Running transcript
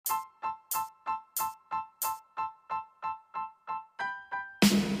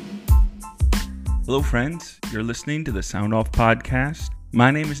Hello, friends. You're listening to the Sound Off podcast.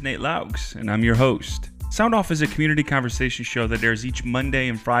 My name is Nate Laux, and I'm your host. Sound Off is a community conversation show that airs each Monday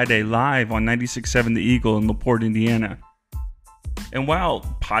and Friday live on 96.7 The Eagle in LaPorte, Indiana. And while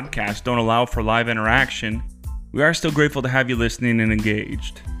podcasts don't allow for live interaction, we are still grateful to have you listening and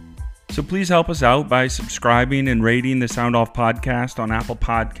engaged. So please help us out by subscribing and rating the Sound Off podcast on Apple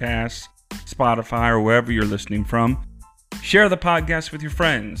Podcasts, Spotify, or wherever you're listening from. Share the podcast with your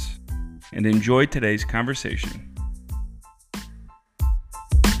friends and enjoy today's conversation.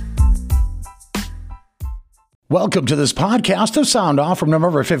 Welcome to this podcast of Sound Off from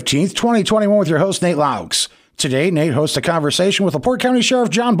November 15th, 2021 with your host, Nate Laux. Today, Nate hosts a conversation with LaPorte County Sheriff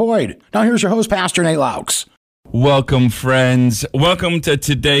John Boyd. Now here's your host, Pastor Nate Laux. Welcome, friends. Welcome to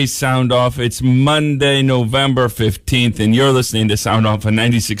today's Sound Off. It's Monday, November 15th, and you're listening to Sound Off on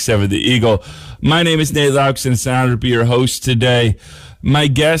 96.7 The Eagle. My name is Nate Laux, and it's an honor to be your host today. My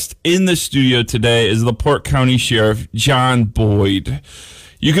guest in the studio today is LaPorte County Sheriff John Boyd.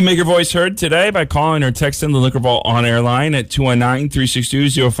 You can make your voice heard today by calling or texting the Liquor Vault on-air line at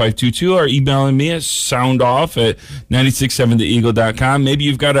 219-362-0522 or emailing me at soundoff@967theeagle.com. Maybe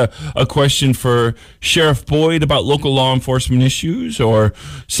you've got a question for Sheriff Boyd about local law enforcement issues or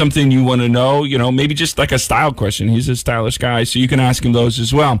something you want to know, maybe just like a style question. He's a stylish guy, so you can ask him those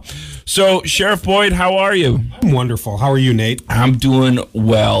as well. So, Sheriff Boyd, how are you? I'm wonderful. How are you, Nate? I'm doing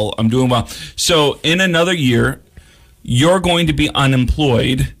well. So, in another year, you're going to be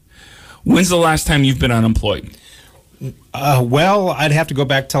unemployed. When's the last time you've been unemployed? Well, I'd have to go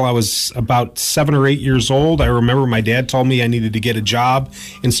back till I was about 7 or 8 years old. I remember my dad told me I needed to get a job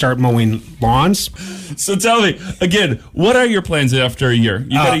and start mowing lawns. So tell me, again, what are your plans after a year?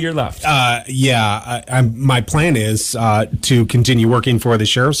 You got a year left. My plan is to continue working for the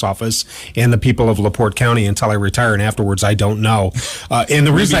sheriff's office and the people of LaPorte County until I retire, and afterwards I don't know. And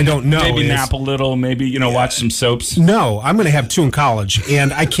the reason I don't know maybe is... nap a little, maybe, watch some soaps. No, I'm going to have 2 in college,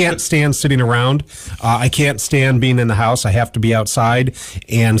 and I can't stand sitting around. I can't stand being in the house. I have to be outside,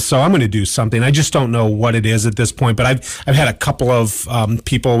 and so I'm going to do something. I just don't know what it is at this point, but I've had a couple of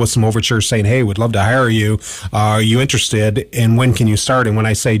people with some overtures saying, hey, we'd love to hire you. Are you interested? And when can you start? And when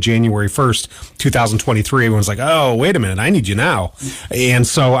I say January 1st, 2023, everyone's like, oh, wait a minute, I need you now. And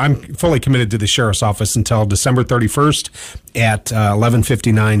so I'm fully committed to the sheriff's office until December 31st at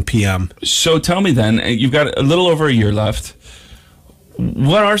 11:59 p.m. So tell me then, you've got a little over a year left.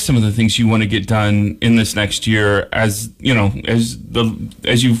 What are some of the things you want to get done in this next year as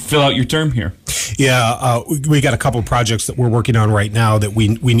you fill out your term here? Yeah, we got a couple of projects that we're working on right now that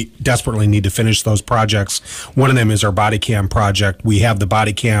we desperately need to finish those projects. One of them is our body cam project. We have the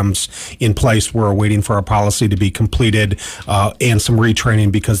body cams in place. We're waiting for our policy to be completed and some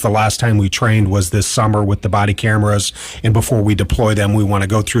retraining, because the last time we trained was this summer with the body cameras, and before we deploy them, we want to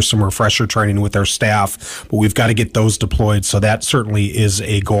go through some refresher training with our staff, but we've got to get those deployed, so that certainly is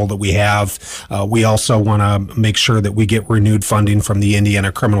a goal that we have. We also want to make sure that we get renewed funding from the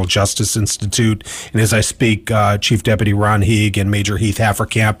Indiana Criminal Justice Institute. And as I speak, Chief Deputy Ron Heeg and Major Heath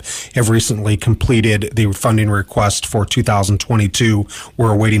Hafferkamp have recently completed the funding request for 2022.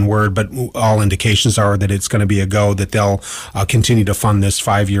 We're awaiting word, but all indications are that it's going to be a go, that they'll continue to fund this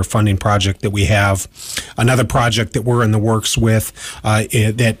 5-year funding project that we have. Another project that we're in the works with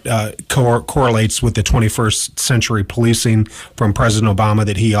that correlates with the 21st century policing from President Obama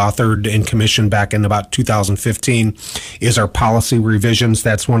that he authored and commissioned back in about 2015 is our policy revisions.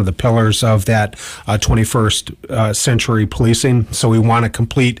 That's one of the pillars of that 21st century policing. So we want to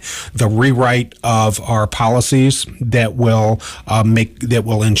complete the rewrite of our policies that will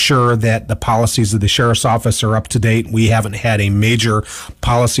ensure that the policies of the sheriff's office are up to date. We haven't had a major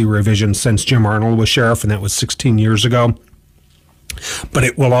policy revision since Jim Arnold was sheriff, and that was 16 years ago. But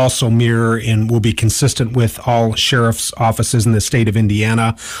it will also mirror and will be consistent with all sheriff's offices in the state of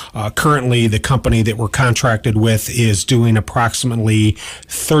Indiana. Currently, the company that we're contracted with is doing approximately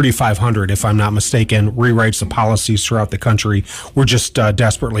 3,500, if I'm not mistaken, rewrites of policies throughout the country. We're just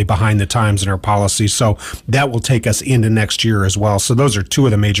desperately behind the times in our policies, so that will take us into next year as well. So those are 2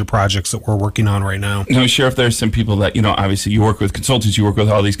 of the major projects that we're working on right now. Now, Sheriff, there's some people that, obviously you work with consultants, you work with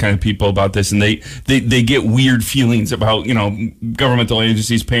all these kind of people about this, and they get weird feelings about, governmental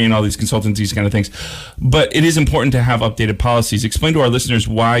agencies paying all these consultants, these kind of things. But it is important to have updated policies. Explain to our listeners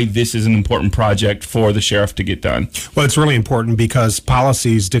why this is an important project for the sheriff to get done. Well, it's really important because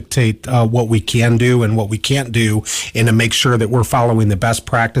policies dictate what we can do and what we can't do, and to make sure that we're following the best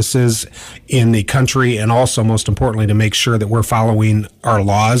practices in the country, and also, most importantly, to make sure that we're following our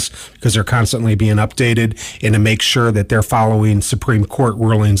laws, because they're constantly being updated, and to make sure that they're following Supreme Court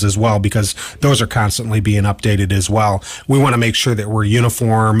rulings as well, because those are constantly being updated as well. We want to make sure sure that we're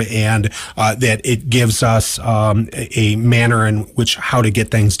uniform and that it gives us a manner in which how to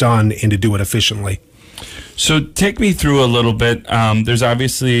get things done and to do it efficiently. So take me through a little bit. There's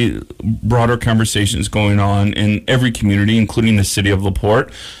obviously broader conversations going on in every community, including the city of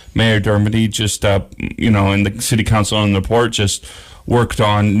LaPorte. Mayor Dermody just, in the city council in LaPorte just worked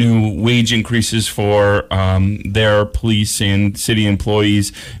on new wage increases for their police and city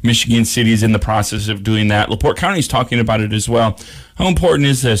employees. Michigan City is in the process of doing that. LaPorte County is talking about it as well. How important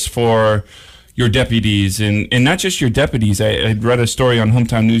is this for your deputies, and not just your deputies? I'd read a story on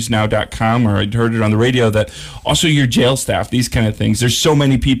hometownnewsnow.com, or I'd heard it on the radio, that also your jail staff, these kind of things. There's so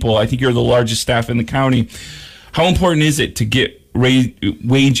many people. I think you're the largest staff in the county. How important is it to get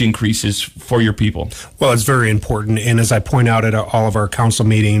wage increases for your people? Well, it's very important. And as I point out at all of our council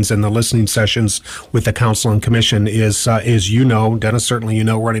meetings and the listening sessions with the council and commission is Dennis, certainly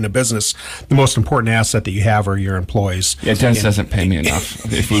running a business, the most important asset that you have are your employees. Yeah, Dennis doesn't pay me enough,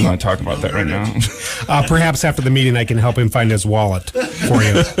 if we want to talk about that right now. Perhaps after the meeting I can help him find his wallet for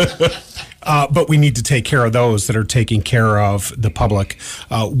you. But we need to take care of those that are taking care of the public.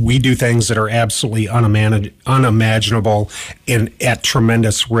 We do things that are absolutely unimaginable and at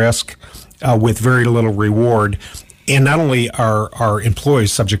tremendous risk with very little reward. And not only are our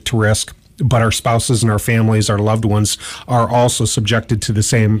employees subject to risk, but our spouses and our families, our loved ones, are also subjected to the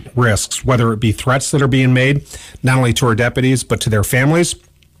same risks, whether it be threats that are being made, not only to our deputies, but to their families,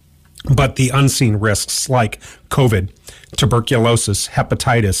 but the unseen risks like COVID, tuberculosis,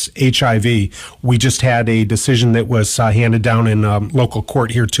 hepatitis, HIV. We just had a decision that was handed down in local court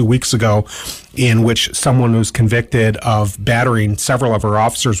here 2 weeks ago, in which someone was convicted of battering several of our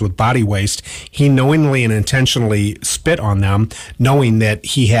officers with body waste. He knowingly and intentionally spit on them, knowing that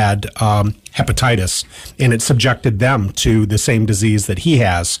he had hepatitis, and it subjected them to the same disease that he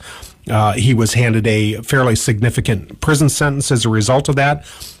has. He was handed a fairly significant prison sentence as a result of that.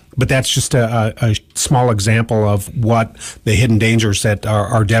 But that's just a small example of what the hidden dangers that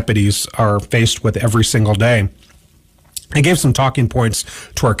our deputies are faced with every single day. I gave some talking points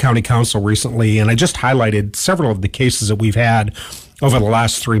to our county council recently, and I just highlighted several of the cases that we've had over the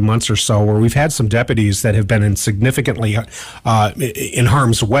last 3 months or so, where we've had some deputies that have been in significantly in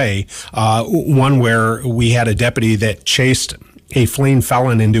harm's way. One where we had a deputy that chased a fleeing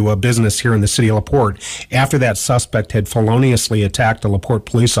felon into a business here in the city of LaPorte after that suspect had feloniously attacked a LaPorte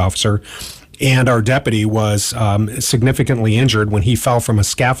police officer. And our deputy was significantly injured when he fell from a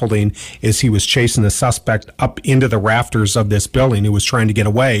scaffolding as he was chasing the suspect up into the rafters of this building, who was trying to get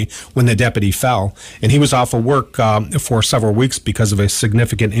away when the deputy fell. And he was off of work for several weeks because of a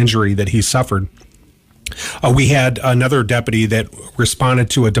significant injury that he suffered. We had another deputy that responded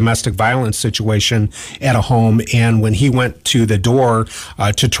to a domestic violence situation at a home, and when he went to the door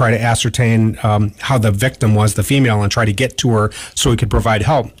to try to ascertain how the victim was, the female, and try to get to her so he could provide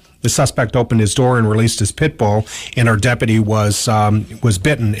help, the suspect opened his door and released his pit bull, and our deputy was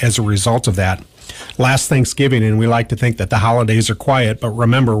bitten as a result of that. Last Thanksgiving, and we like to think that the holidays are quiet, but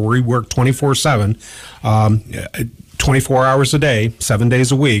remember, we work 24/7, 24 hours a day, 7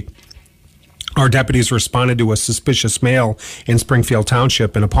 days a week. Our deputies responded to a suspicious male in Springfield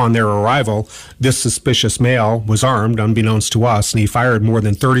Township, and upon their arrival, this suspicious male was armed, unbeknownst to us, and he fired more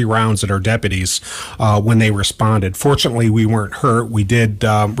than 30 rounds at our deputies when they responded. Fortunately, we weren't hurt. We did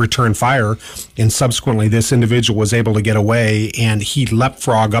return fire, and subsequently, this individual was able to get away, and he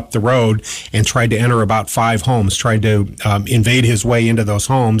leapfrog up the road and tried to enter about 5 homes, tried to invade his way into those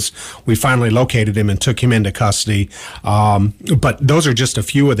homes. We finally located him and took him into custody. But those are just a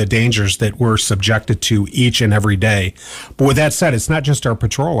few of the dangers that we're subjected to each and every day. But with that said, it's not just our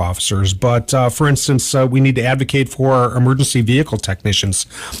patrol officers, but for instance, we need to advocate for our emergency vehicle technicians,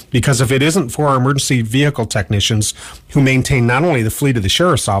 because if it isn't for our emergency vehicle technicians who maintain not only the fleet of the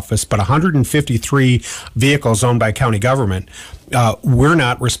sheriff's office, but 153 vehicles owned by county government, we're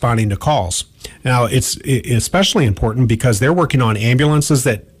not responding to calls. Now, it's especially important because they're working on ambulances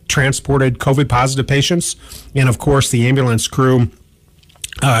that transported COVID positive patients, and of course the ambulance crew,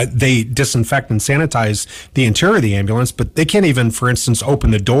 they disinfect and sanitize the interior of the ambulance, but they can't even, for instance, open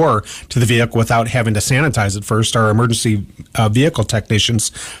the door to the vehicle without having to sanitize it first, our emergency vehicle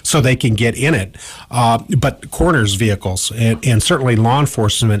technicians, so they can get in it. But coroner's vehicles and certainly law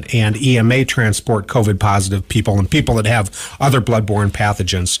enforcement and EMA transport COVID positive people and people that have other bloodborne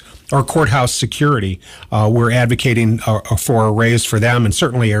pathogens. our courthouse security. We're advocating for a raise for them, and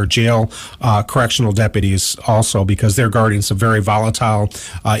certainly our jail correctional deputies also, because they're guarding some very volatile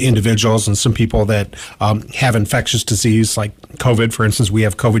individuals and some people that have infectious disease like COVID. For instance, we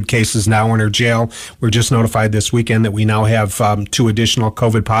have COVID cases now in our jail. We're just notified this weekend that we now have 2 additional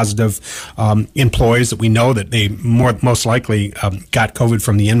COVID positive employees that we know that they most likely got COVID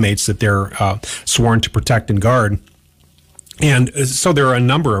from the inmates that they're sworn to protect and guard. And so there are a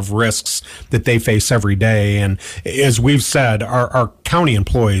number of risks that they face every day. And as we've said, our county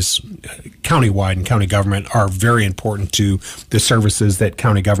employees, countywide and county government, are very important to the services that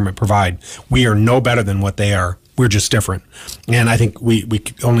county government provide. We are no better than what they are. We're just different. And I think we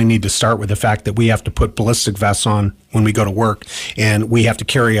only need to start with the fact that we have to put ballistic vests on when we go to work, and we have to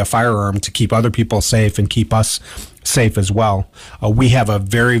carry a firearm to keep other people safe and keep us safe as well. We have a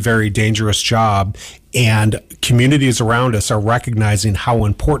very, very dangerous job, and communities around us are recognizing how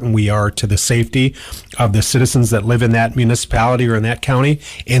important we are to the safety of the citizens that live in that municipality or in that county,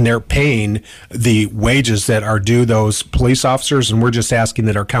 and they're paying the wages that are due those police officers, and we're just asking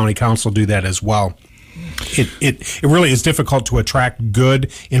that our county council do that as well. It really is difficult to attract good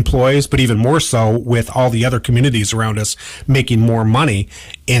employees, but even more so with all the other communities around us making more money,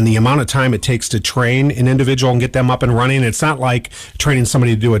 and the amount of time it takes to train an individual and get them up and running. It's not like training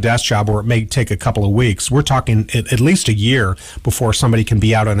somebody to do a desk job where it may take a couple of weeks. We're talking at least a year before somebody can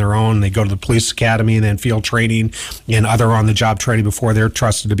be out on their own. They go to the police academy and then field training and other on-the-job training before they're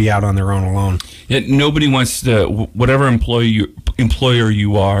trusted to be out on their own alone. Yet nobody wants to, whatever employer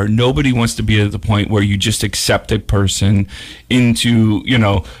you are, nobody wants to be at the point where you just accept a person into,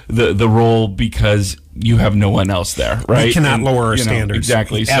 the role because you have no one else there, right? We cannot lower our standards.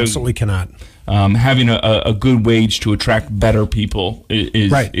 Exactly. Absolutely cannot. Having a good wage to attract better people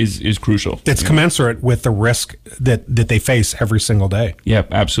is crucial. It's commensurate with the risk that they face every single day. Yep,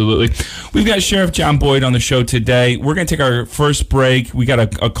 absolutely. We've got Sheriff John Boyd on the show today. We're going to take our first break. We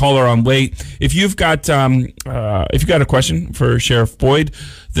got a caller on wait. If you've got a question for Sheriff Boyd,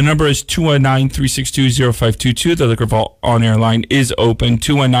 the number is 219-362-0522. The Liquor Vault on-air line is open,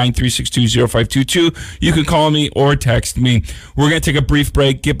 219-362-0522. You can call me or text me. We're going to take a brief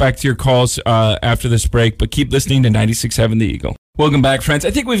break, get back to your calls after this break, but keep listening to 96.7 The Eagle. Welcome back, friends.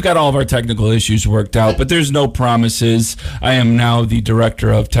 I think we've got all of our technical issues worked out, but there's no promises. I am now the Director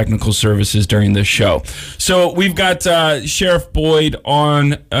of Technical Services during this show. So we've got Sheriff Boyd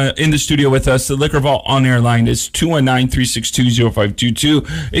on in the studio with us. The Liquor Vault on-air line is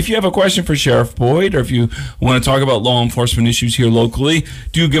 219-362-0522. If you have a question for Sheriff Boyd, or if you want to talk about law enforcement issues here locally,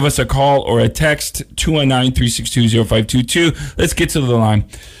 do give us a call or a text, 219-362-0522. Let's get to the line.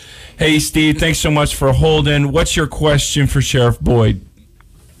 Hey, Steve, thanks so much for holding. What's your question for Sheriff Boyd?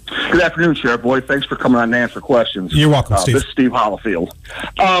 Good afternoon, Sheriff Boyd. Thanks for coming on and answer questions. You're welcome, Steve. This is Steve Hollifield.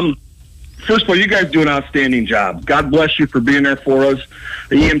 First of all, you guys do an outstanding job. God bless you for being there for us.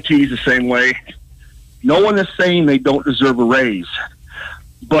 The EMTs the same way. No one is saying they don't deserve a raise,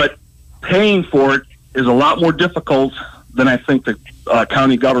 but paying for it is a lot more difficult than I think the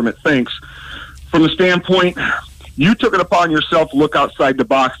county government thinks. From the standpoint, you took it upon yourself to look outside the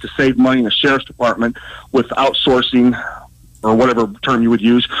box to save money in the sheriff's department with outsourcing, or whatever term you would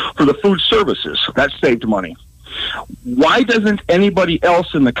use, for the food services. That saved money. Why doesn't anybody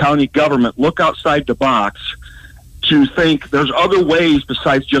else in the county government look outside the box to think there's other ways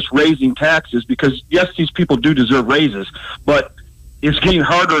besides just raising taxes? Because, yes, these people do deserve raises, but it's getting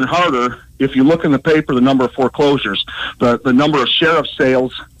harder and harder. If you look in the paper, the number of foreclosures, the number of sheriff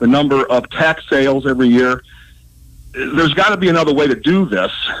sales, the number of tax sales every year, there's got to be another way to do this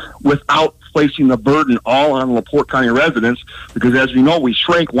without placing the burden all on LaPorte County residents, because as you know, we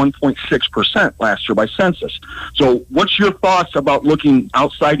shrank 1.6% last year by census. So what's your thoughts about looking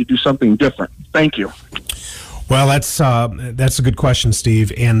outside to do something different? Thank you. Well, that's a good question,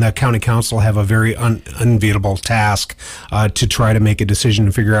 Steve. And the county council have a very unenviable task to try to make a decision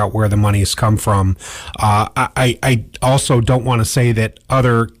and figure out where the money's come from. I also don't want to say that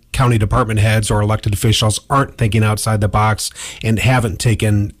other county department heads or elected officials aren't thinking outside the box and haven't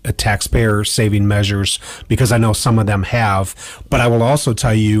taken taxpayer saving measures, because I know some of them have. But I will also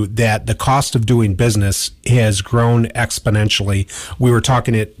tell you that the cost of doing business has grown exponentially. We were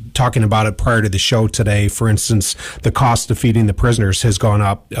talking about it prior to the show today. For instance, the cost of feeding the prisoners has gone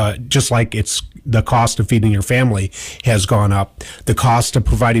up, just like the cost of feeding your family has gone up. The cost of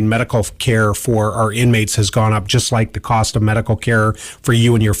providing medical care for our inmates has gone up, just like the cost of medical care for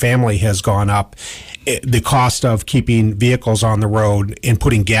you and your family has gone up. the cost of keeping vehicles on the road and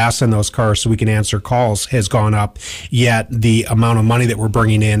putting gas in those cars so we can answer calls has gone up, yet the amount of money that we're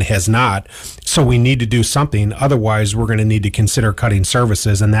bringing in has not. So we need to do something. Otherwise, we're going to need to consider cutting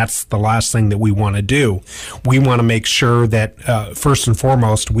services, and that's the last thing that we want to do. We want to make sure that, first and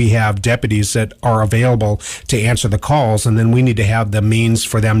foremost, we have deputies that are available to answer the calls, and then we need to have the means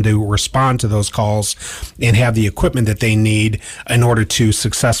for them to respond to those calls and have the equipment that they need in order to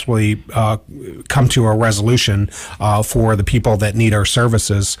successfully come to a resolution for the people that need our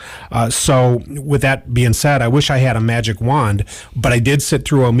services. So with that being said, I wish I had a magic wand, but I did sit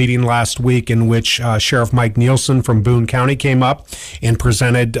through a meeting last week in which Sheriff Mike Nielsen from Boone County came up and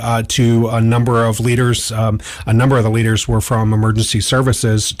presented to a number of leaders. A number of the leaders were from emergency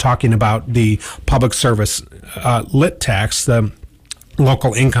services, talking about the public service lit tax, the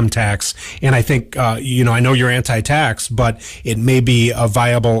local income tax. And I think, I know you're anti-tax, but it may be a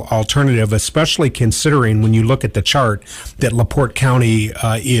viable alternative, especially considering when you look at the chart that LaPorte County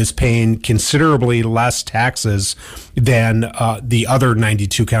is paying considerably less taxes than the other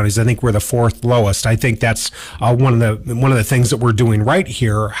 92 counties. I think we're the fourth lowest. I think that's one of the things that we're doing right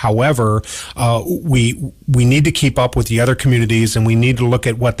here. However, we need to keep up with the other communities, and we need to look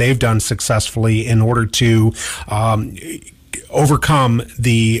at what they've done successfully in order to overcome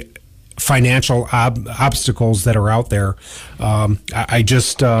the financial obstacles that are out there. I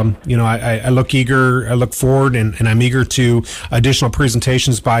just, I look forward, and I'm eager to additional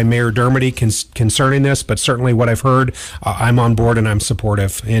presentations by Mayor Dermody concerning this, but certainly what I've heard, I'm on board and I'm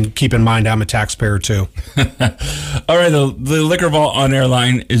supportive. And keep in mind, I'm a taxpayer too. All right, the Liquor Vault on-air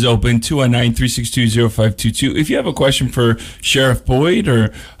line is open, 219-362-0522. If you have a question for Sheriff Boyd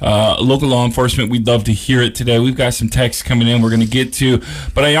or local law enforcement, we'd love to hear it today. We've got some texts coming in we're going to get to,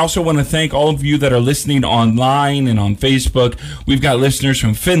 but I also want to thank all of you that are listening online and on Facebook. We've got listeners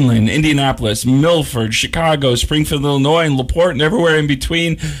from Finland, Indianapolis, Milford, Chicago, Springfield, Illinois, and LaPorte, and everywhere in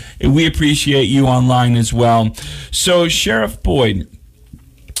between. And we appreciate you online as well. So, Sheriff Boyd,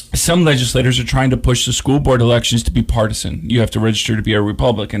 some legislators are trying to push the school board elections to be partisan. You have to register to be a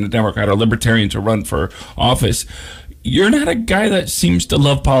Republican, a Democrat, or Libertarian to run for office. You're not a guy that seems to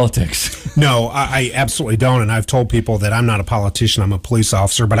love politics. No, I absolutely don't. And I've told people that I'm not a politician, I'm a police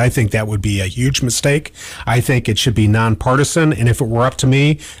officer, but I think that would be a huge mistake. I think it should be nonpartisan. And if it were up to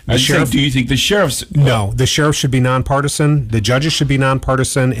me, do you think the sheriffs... No, the sheriff should be nonpartisan, the judges should be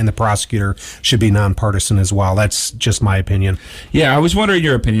nonpartisan, and the prosecutor should be nonpartisan as well. That's just my opinion. Yeah, I was wondering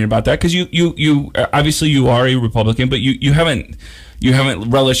your opinion about that, because you obviously you are a Republican, but you haven't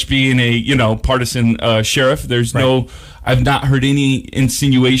relished being a partisan sheriff. There's right. I've not heard any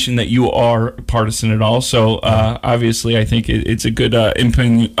insinuation that you are partisan at all. So obviously, I think it's a good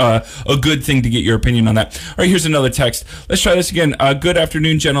opinion, a good thing to get your opinion on that. All right, here's another text. Let's try this again. Good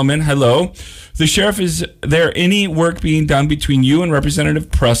afternoon, gentlemen. Hello. The sheriff, is there any work being done between you and Representative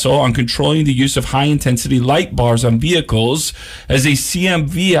Pressel on controlling the use of high-intensity light bars on vehicles as a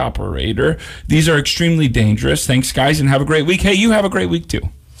CMV operator? These are extremely dangerous. Thanks, guys, and have a great week. Hey, you have a great week, too.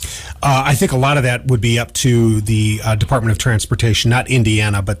 I think a lot of that would be up to the Department of Transportation, not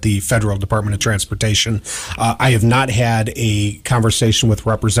Indiana, but the Federal Department of Transportation. I have not had a conversation with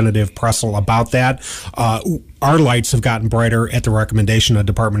Representative Pressel about that. Our lights have gotten brighter at the recommendation of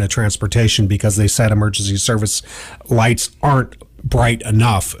Department of Transportation because they said emergency service lights aren't bright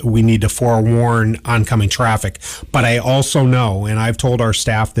enough. We need to forewarn oncoming traffic. But I also know, and I've told our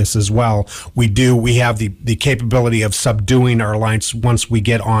staff this as well, we have the capability of subduing our lights once we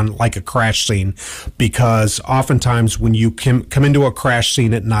get on like a crash scene, because oftentimes when you come into a crash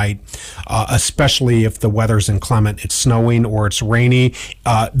scene at night, especially if the weather's inclement, it's snowing or it's rainy,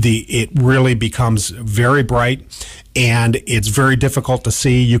 it really becomes very bright and it's very difficult to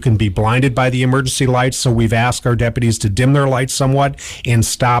see. You can be blinded by the emergency lights, so we've asked our deputies to dim their lights somewhat and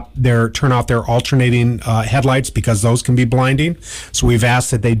turn off their alternating headlights, because those can be blinding. So we've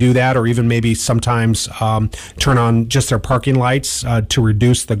asked that they do that, or even maybe sometimes turn on just their parking lights to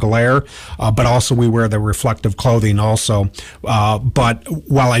reduce the glare. But also we wear the reflective clothing also. But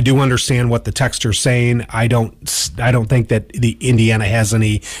while I do understand what the texter's saying, I don't think that the Indiana has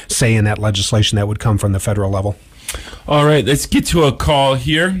any say in that legislation that would come from the federal level. All right, let's get to a call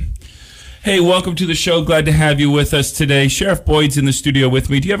here. Hey, welcome to the show. Glad to have you with us today. Sheriff Boyd's in the studio with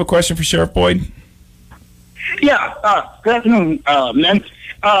me. Do you have a question for Sheriff Boyd? Yeah, good afternoon, men.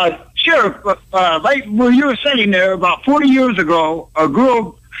 Sheriff, like where you were sitting there, about 40 years ago, a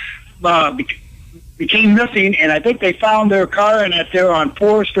girl became missing, and I think they found their car and that they're on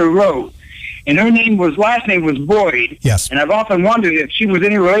Forester Road. and her last name was Boyd. Yes. And I've often wondered if she was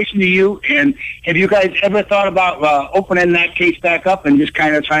any relation to you, and have you guys ever thought about opening that case back up and just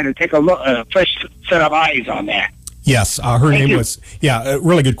kind of trying to take a look, fresh set of eyes on that? Yes, her name was, a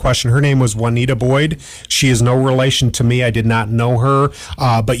really good question. Her name was Juanita Boyd. She is no relation to me. I did not know her.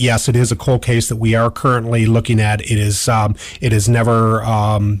 But yes, it is a cold case that we are currently looking at. It's never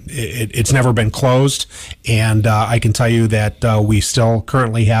been closed. And I can tell you that we still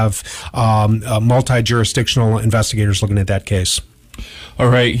currently have multi-jurisdictional investigators looking at that case. All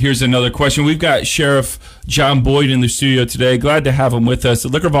right, here's another question. We've got Sheriff John Boyd in the studio today. Glad to have him with us. The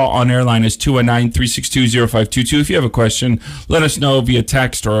Liquor Vault on-air line is 219-362-0522. If you have a question, let us know via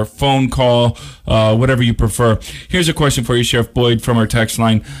text or a phone call, whatever you prefer. Here's a question for you, Sheriff Boyd, from our text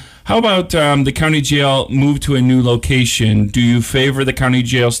line. How about the county jail move to a new location? Do you favor the county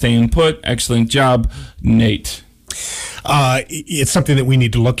jail staying put? Excellent job, Nate. It's something that we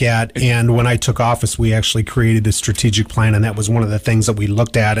need to look at. And when I took office, we actually created a strategic plan, and that was one of the things that we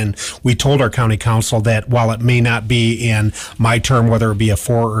looked at. And we told our county council that while it may not be in my term, whether it be a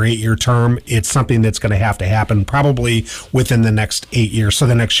 4 or 8 year term, it's something that's going to have to happen probably within the next 8 years. So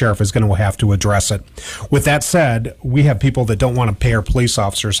the next sheriff is going to have to address it. With that said, we have people that don't want to pay our police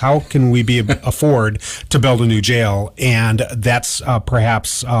officers. How can we afford to build a new jail? And that's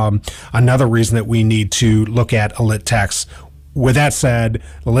perhaps another reason that we need to look at a lit tax. With that said,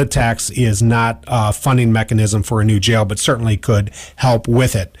 the lit tax is not a funding mechanism for a new jail, but certainly could help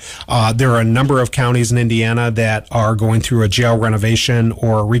with it. There are a number of counties in Indiana that are going through a jail renovation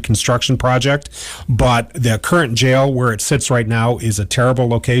or a reconstruction project, but the current jail where it sits right now is a terrible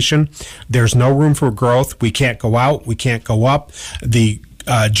location. There's no room for growth. We can't go out. We can't go up. The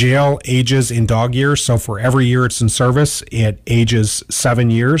jail ages in dog years, so for every year it's in service, it ages 7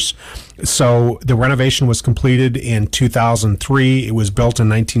 years. So the renovation was completed in 2003. It was built in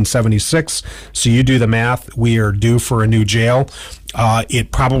 1976. So you do the math. We are due for a new jail.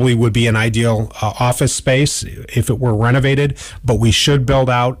 It probably would be an ideal office space if it were renovated, but we should build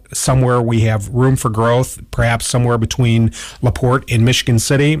out somewhere we have room for growth, perhaps somewhere between LaPorte and Michigan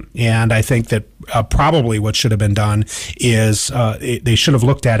City. And I think that probably what should have been done is they should have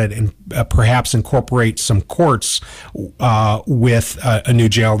looked at it and perhaps incorporate some courts with a new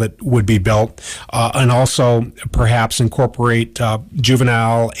jail that would be built, and also perhaps incorporate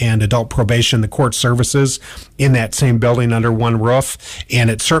juvenile and adult probation, the court services, in that same building under one roof.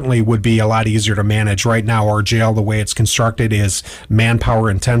 And it certainly would be a lot easier to manage. Right now, our jail, the way it's constructed, is manpower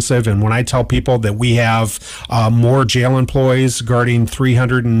intensive. And when I tell people that we have more jail employees guarding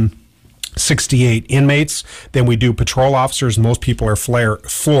 368 inmates than we do patrol officers, most people are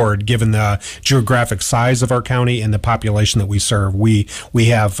floored given the geographic size of our county and the population that we serve. We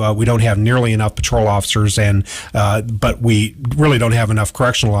don't have nearly enough patrol officers, but we really don't have enough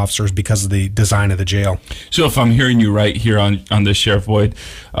correctional officers because of the design of the jail. So if I'm hearing you right here on this, Sheriff Boyd,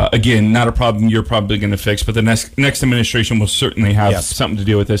 again, not a problem you're probably going to fix, but the next administration will certainly have something to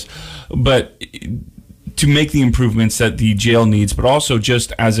do with this. But to make the improvements that the jail needs, but also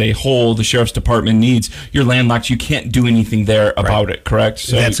just as a whole, the sheriff's department needs, you're landlocked. You can't do anything there about it, correct?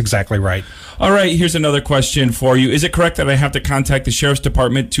 So, that's exactly right. All right, here's another question for you. Is it correct that I have to contact the sheriff's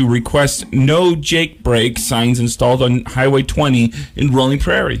department to request no Jake brake signs installed on Highway 20 in Rolling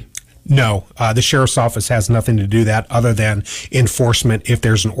Prairie? No, the sheriff's office has nothing to do that other than enforcement. If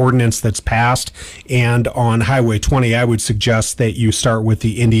there's an ordinance that's passed, and on Highway 20, I would suggest that you start with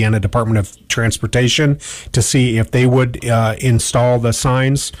the Indiana Department of Transportation to see if they would install the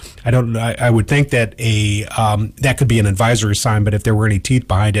signs. I would think that that could be an advisory sign, but if there were any teeth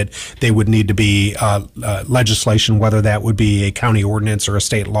behind it, they would need to be legislation, whether that would be a county ordinance or a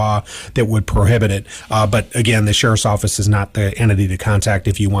state law that would prohibit it. But again, the sheriff's office is not the entity to contact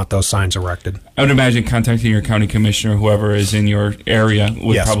if you want those signs erected. I would imagine contacting your county commissioner, whoever is in your area,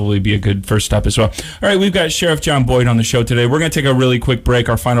 would probably be a good first step as well. All right, we've got Sheriff John Boyd on the show today. We're going to take a really quick break,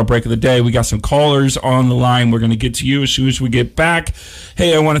 our final break of the day. We got some callers on the line. We're going to get to you as soon as we get back.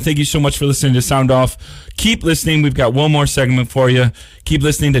 Hey, I want to thank you so much for listening to Sound Off. Keep listening. We've got one more segment for you. Keep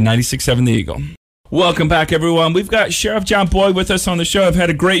listening to 96.7 The Eagle. Welcome back, everyone. We've got Sheriff John Boyd with us on the show. I've had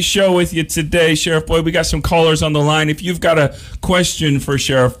a great show with you today, Sheriff Boyd. We got some callers on the line. If you've got a question for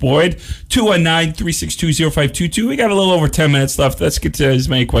Sheriff Boyd, 219-362-0522. We got a little over 10 minutes left. Let's get to as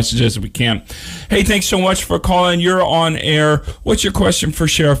many questions as we can. Hey, thanks so much for calling. You're on air. What's your question for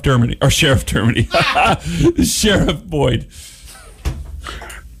Sheriff Dermody? Or Sheriff Dermody? Sheriff Boyd.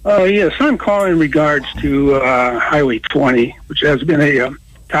 Yes, I'm calling in regards to Highway 20, which has been a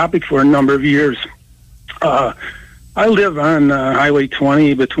topic for a number of years. I live on Highway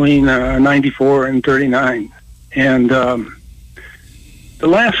 20 between 94 and 39, and the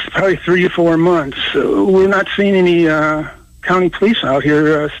last probably 3 or 4 months, we're not seeing any county police out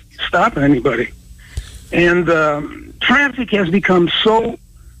here stopping anybody. And traffic has become so,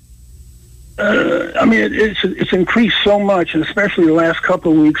 it's increased so much, and especially the last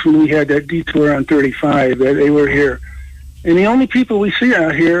couple of weeks when we had that detour on 35, that they were here. And the only people we see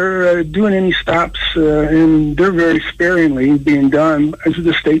out here doing any stops, and they're very sparingly being done, is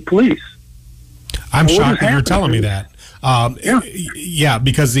the state police. I'm shocked that you're telling me that. Yeah,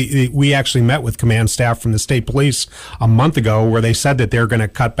 because we actually met with command staff from the state police a month ago where they said that they're going to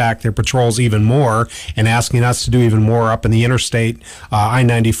cut back their patrols even more and asking us to do even more up in the interstate,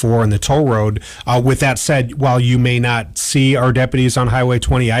 I-94 and the toll road. With that said, while you may not see our deputies on Highway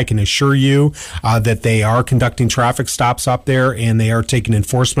 20, I can assure you that they are conducting traffic stops up there and they are taking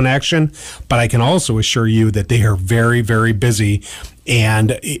enforcement action. But I can also assure you that they are very, very busy.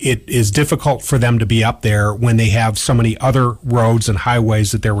 And it is difficult for them to be up there when they have so many other roads and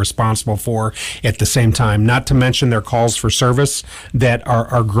highways that they're responsible for at the same time, not to mention their calls for service that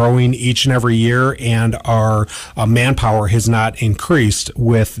are growing each and every year, and our manpower has not increased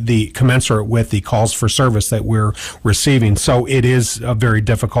with the commensurate with the calls for service that we're receiving. So it is very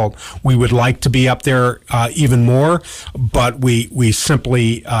difficult. We would like to be up there even more, but we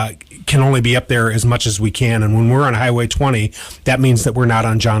simply can only be up there as much as we can. And when we're on Highway 20, that means that we're not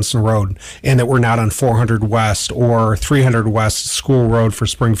on Johnson Road and that we're not on 400 West or 300 West School Road for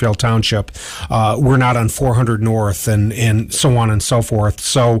Springfield Township. We're not on 400 North and so on and so forth.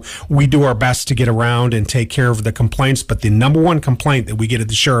 So we do our best to get around and take care of the complaints. But the number one complaint that we get at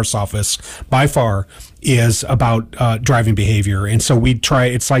the sheriff's office by far is about driving behavior. And so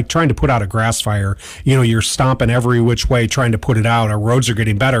it's like trying to put out a grass fire. You know, you're stomping every which way trying to put it out. Our roads are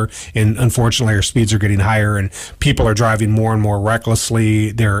getting better, and unfortunately our speeds are getting higher, and people are driving more and more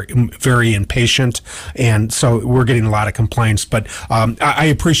recklessly. They're very impatient, and so we're getting a lot of complaints. But I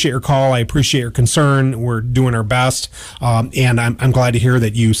appreciate your call. I appreciate your concern. We're doing our best, and I'm glad to hear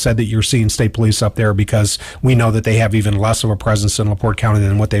that you said that you're seeing state police up there, because we know that they have even less of a presence in LaPorte County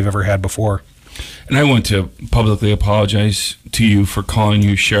than what they've ever had before. And I want to publicly apologize to you for calling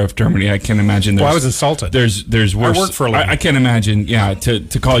you Sheriff Dermody. I can't imagine. Well, I was insulted. There's worse. I work for a living. I can't imagine. Yeah,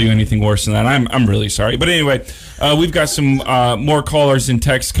 to call you anything worse than that. I'm really sorry. But anyway, we've got some more callers and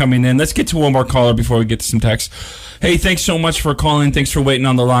texts coming in. Let's get to one more caller before we get to some texts. Hey, thanks so much for calling. Thanks for waiting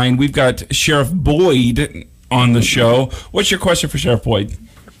on the line. We've got Sheriff Boyd on the show. What's your question for Sheriff Boyd?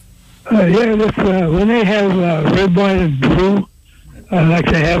 When they have red, white, and blue. Like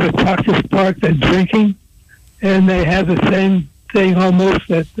they have at Caucus Park, they're drinking, and they have the same thing almost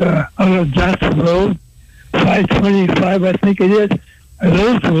at on Johnson Road, 525, I think it is. Are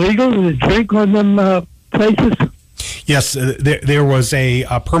those legal to drink on them places? Yes, there was a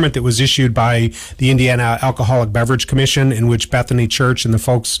permit that was issued by the Indiana Alcoholic Beverage Commission, in which Bethany Church and the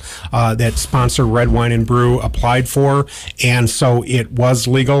folks that sponsor Red Wine and Brew applied for, and so it was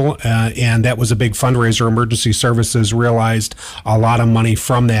legal, and that was a big fundraiser. Emergency Services realized a lot of money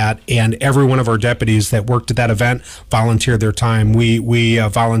from that, and every one of our deputies that worked at that event volunteered their time. We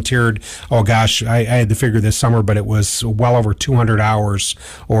volunteered, oh gosh, I had to figure this summer, but it was well over 200 hours,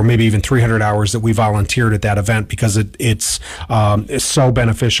 or maybe even 300 hours that we volunteered at that event, because it's so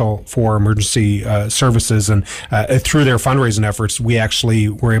beneficial for emergency services. And through their fundraising efforts, we actually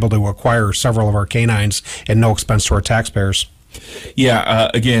were able to acquire several of our canines at no expense to our taxpayers. Yeah,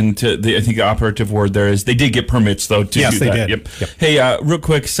 again, I think the operative word there is they did get permits, though, to yes, do they that. did. Yep. Hey, real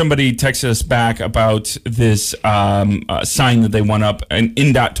quick, somebody texted us back about this sign that they went up, and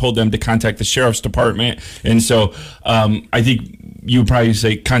INDOT told them to contact the Sheriff's Department. And so I think you would probably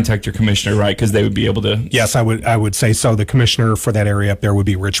say contact your commissioner, right? Because they would be able to. Yes, I would say so. The commissioner for that area up there would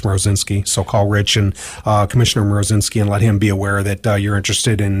be Rich Mrozinski. So call Rich and Commissioner Mrozinski and let him be aware that you're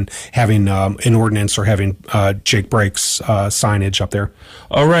interested in having an ordinance or having Jake Breaks signage up there.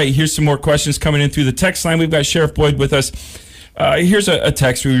 All right, here's some more questions coming in through the text line. We've got Sheriff Boyd with us. Here's a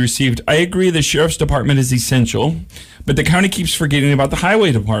text we received. I agree the Sheriff's Department is essential, but the county keeps forgetting about the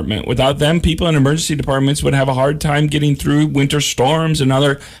Highway Department. Without them, people in emergency departments would have a hard time getting through winter storms and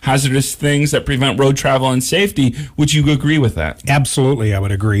other hazardous things that prevent road travel and safety. Would you agree with that? Absolutely, I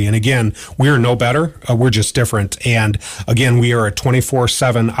would agree. And again, we are no better. We're just different. And again, we are a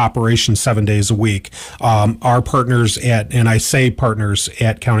 24/7 operation, 7 days a week. Our partners and I say partners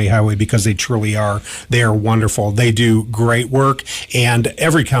at County Highway because they truly are, they are wonderful. They do great work, and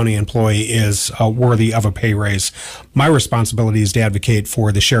every county employee is worthy of a pay raise. my responsibility is to advocate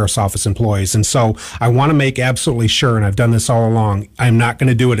for the sheriff's office employees. And so I want to make absolutely sure, and I've done this all along, I'm not going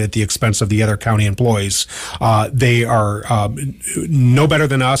to do it at the expense of the other county employees. They are no better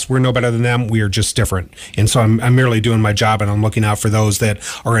than us. We're no better than them. We are just different. And so I'm merely doing my job, and I'm looking out for those that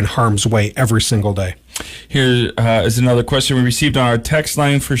are in harm's way every single day. Here is another question we received on our text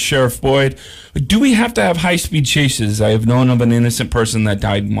line for Sheriff Boyd. Do we have to have high-speed chases? I have known of an innocent person that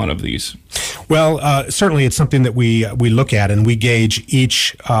died in one of these. Well, certainly it's something that we look at, and we gauge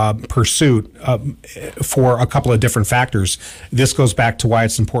each pursuit for a couple of different factors. This goes back to why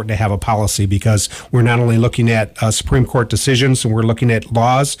it's important to have a policy, because we're not only looking at Supreme Court decisions and we're looking at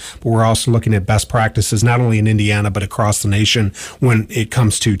laws, but we're also looking at best practices, not only in Indiana, but across the nation when it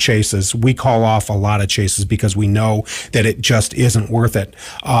comes to chases. We call off a lot of chases because we know that it just isn't worth it.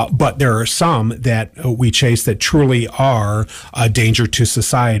 But there are some that we chase that truly are a danger to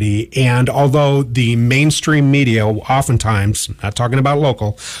society. And although the mainstream media oftentimes, not talking about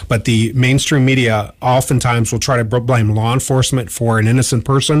local, but the mainstream media oftentimes will try to blame law enforcement for an innocent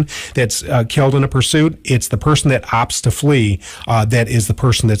person that's killed in a pursuit, it's the person that opts to flee that is the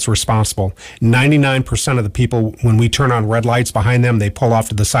person that's responsible. 99% of the people, when we turn on red lights behind them, they pull off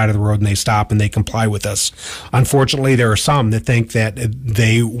to the side of the road and they stop and they comply with us. Unfortunately, there are some that think that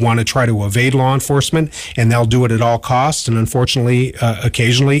they want to try to evade law enforcement and they'll do it at all costs. And unfortunately,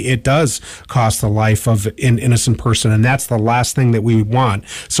 occasionally it does cost the life of an innocent person. And that's the last thing that we want.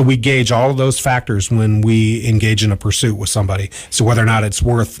 So we gauge all of those factors when we engage in a pursuit with somebody. So whether or not it's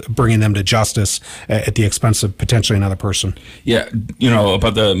worth bringing them to justice at the expense of potentially another person. Yeah, you know,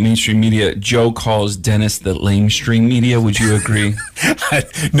 about the mainstream media, Joe calls Dennis the lamestream media. Would you agree?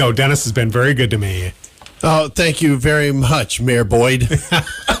 No, Dennis has been very good to me. Oh, thank you very much, Mayor Boyd.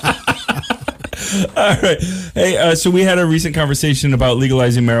 All right. Hey, so we had a recent conversation about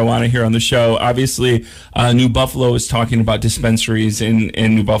legalizing marijuana here on the show. Obviously, New Buffalo is talking about dispensaries in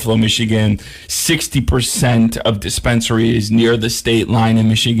New Buffalo, Michigan. 60% of dispensaries near the state line in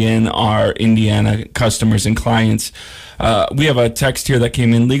Michigan are Indiana customers and clients. We have a text here that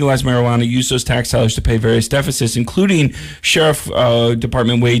came in. Legalize marijuana, use those tax dollars to pay various deficits, including sheriff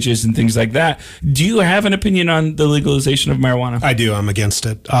department wages and things like that. Do you have an opinion on the legalization of marijuana? I do. I'm against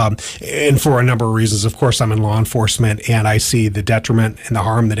it. And for a number of reasons. Of course, I'm in law enforcement, and I see the detriment and the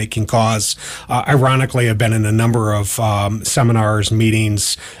harm that it can cause. Ironically, I've been in a number of seminars,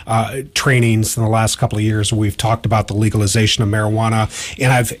 meetings, trainings in the last couple of years where we've talked about the legalization of marijuana.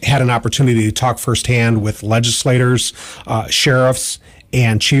 And I've had an opportunity to talk firsthand with legislators, sheriffs,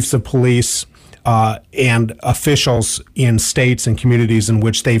 and chiefs of police, and officials in states and communities in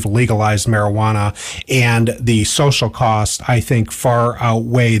which they've legalized marijuana. And the social costs, I think, far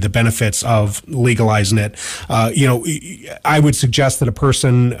outweigh the benefits of legalizing it. I would suggest that a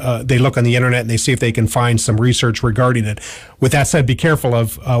person, they look on the internet and they see if they can find some research regarding it. With that said, be careful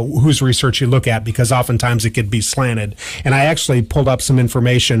of whose research you look at, because oftentimes it could be slanted. And I actually pulled up some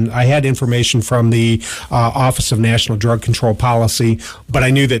information. I had information from the Office of National Drug Control Policy, but I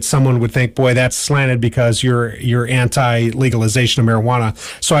knew that someone would think, boy, that's slanted because you're anti-legalization of marijuana.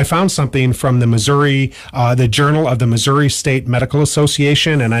 So I found something from the the Journal of the Missouri State Medical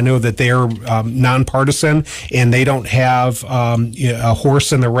Association, and I know that they're nonpartisan and they don't have a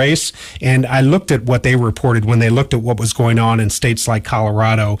horse in the race. And I looked at what they reported when they looked at what was going on in states like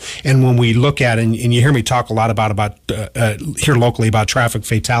Colorado. And when we look at, and you hear me talk a lot about here locally about traffic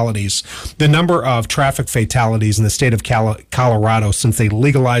fatalities, the number of traffic fatalities in the state of Colorado since they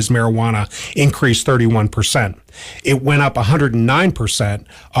legalized marijuana increased 31%. It went up 109%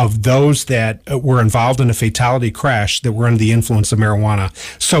 of those that were involved in a fatality crash that were under the influence of marijuana.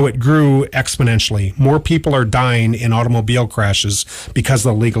 So it grew exponentially. More people are dying in automobile crashes because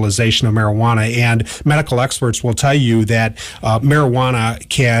of the legalization of marijuana. And medical experts will tell you that marijuana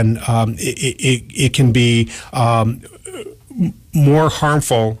can it can be more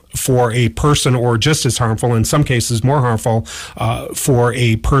harmful for a person, or just as harmful, in some cases more harmful for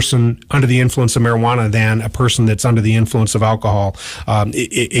a person under the influence of marijuana than a person that's under the influence of alcohol.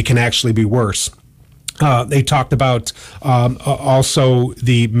 It can actually be worse. They talked about also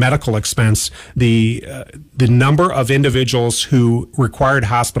the medical expense, the number of individuals who required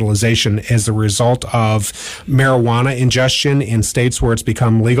hospitalization as a result of marijuana ingestion in states where it's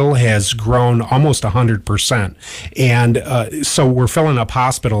become legal has grown almost 100%. And so we're filling up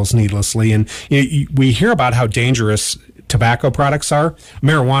hospitals needlessly. And we hear about how dangerous tobacco products are.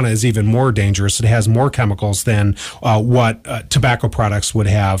 Marijuana is even more dangerous. It has more chemicals than what tobacco products would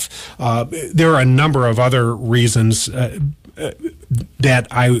have. There are a number of other reasons. that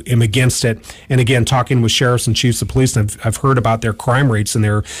I am against it. And again, talking with sheriffs and chiefs of police, I've heard about their crime rates in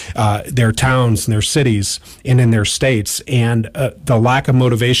their towns and their cities and in their states, and the lack of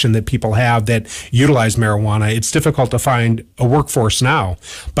motivation that people have that utilize marijuana. It's difficult to find a workforce now.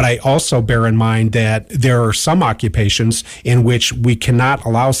 But I also bear in mind that there are some occupations in which we cannot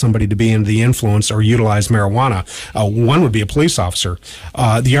allow somebody to be under the influence or utilize marijuana. One would be a police officer.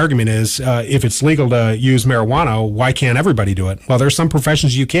 The argument is, if it's legal to use marijuana, why can't everybody do it? Well, there's some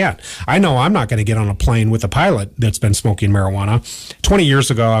professions you can't. I know I'm not going to get on a plane with a pilot that's been smoking marijuana. 20 years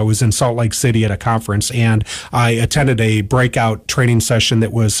ago, I was in Salt Lake City at a conference, and I attended a breakout training session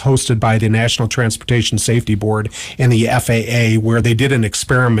that was hosted by the National Transportation Safety Board and the FAA, where they did an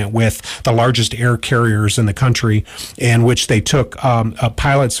experiment with the largest air carriers in the country, in which they took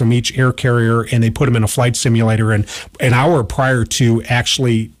pilots from each air carrier and they put them in a flight simulator, and an hour prior to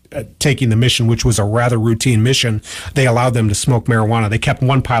actually taking the mission, which was a rather routine mission, they allowed them to smoke marijuana. They kept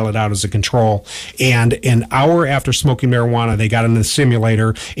one pilot out as a control, and an hour after smoking marijuana, they got in the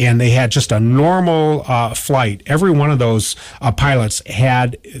simulator and they had just a normal flight. Every one of those pilots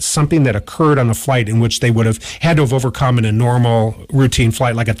had something that occurred on the flight in which they would have had to have overcome in a normal routine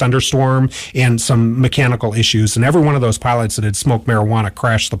flight, like a thunderstorm and some mechanical issues. And every one of those pilots that had smoked marijuana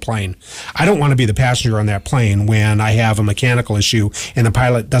crashed the plane. I don't want to be the passenger on that plane when I have a mechanical issue and the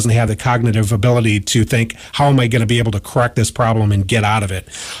pilot doesn't have the cognitive ability to think, how am I going to be able to correct this problem and get out of it?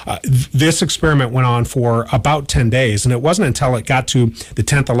 This experiment went on for about 10 days, and it wasn't until it got to the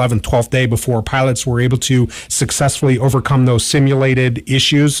 10th, 11th, 12th day before pilots were able to successfully overcome those simulated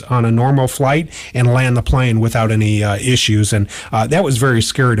issues on a normal flight and land the plane without any issues. And that was very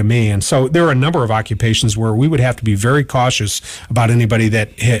scary to me. And so there are a number of occupations where we would have to be very cautious about anybody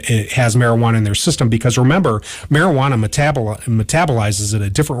that has marijuana in their system, because remember, marijuana metabolizes at a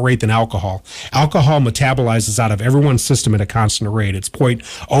different rate than alcohol. Alcohol metabolizes out of everyone's system at a constant rate. It's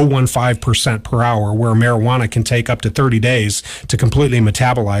 0.015% per hour, where marijuana can take up to 30 days to completely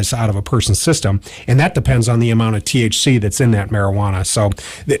metabolize out of a person's system. And that depends on the amount of THC that's in that marijuana. So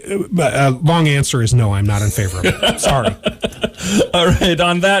the long answer is no, I'm not in favor of it. Sorry. All right.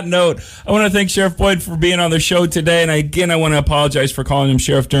 On that note, I want to thank Sheriff Boyd for being on the show today. And again, I want to apologize for calling him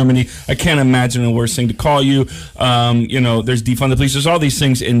Sheriff Dermody. I can't imagine a worse thing to call you. There's defund the police. There's all these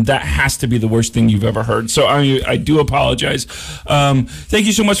things, and that has to be the worst thing you've ever heard. So I do apologize. Thank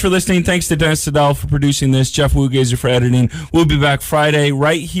you so much for listening. Thanks to Dennis Siddell for producing this, Jeff Wugazer for editing. We'll be back Friday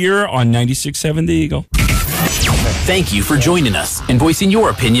right here on 96.7 The Eagle. Thank you for joining us and voicing your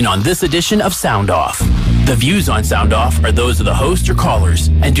opinion on this edition of Sound Off. The views on Sound Off are those of the host or callers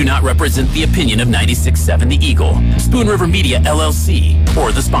and do not represent the opinion of 96.7 The Eagle, Spoon River Media LLC,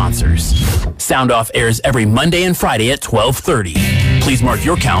 or the sponsors. Sound Off airs every Monday and Friday at 12:30. Please mark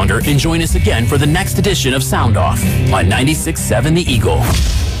your calendar and join us again for the next edition of Sound Off on 96.7 The Eagle.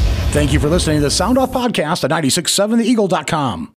 Thank you for listening to the Sound Off podcast at 967theeagle.com.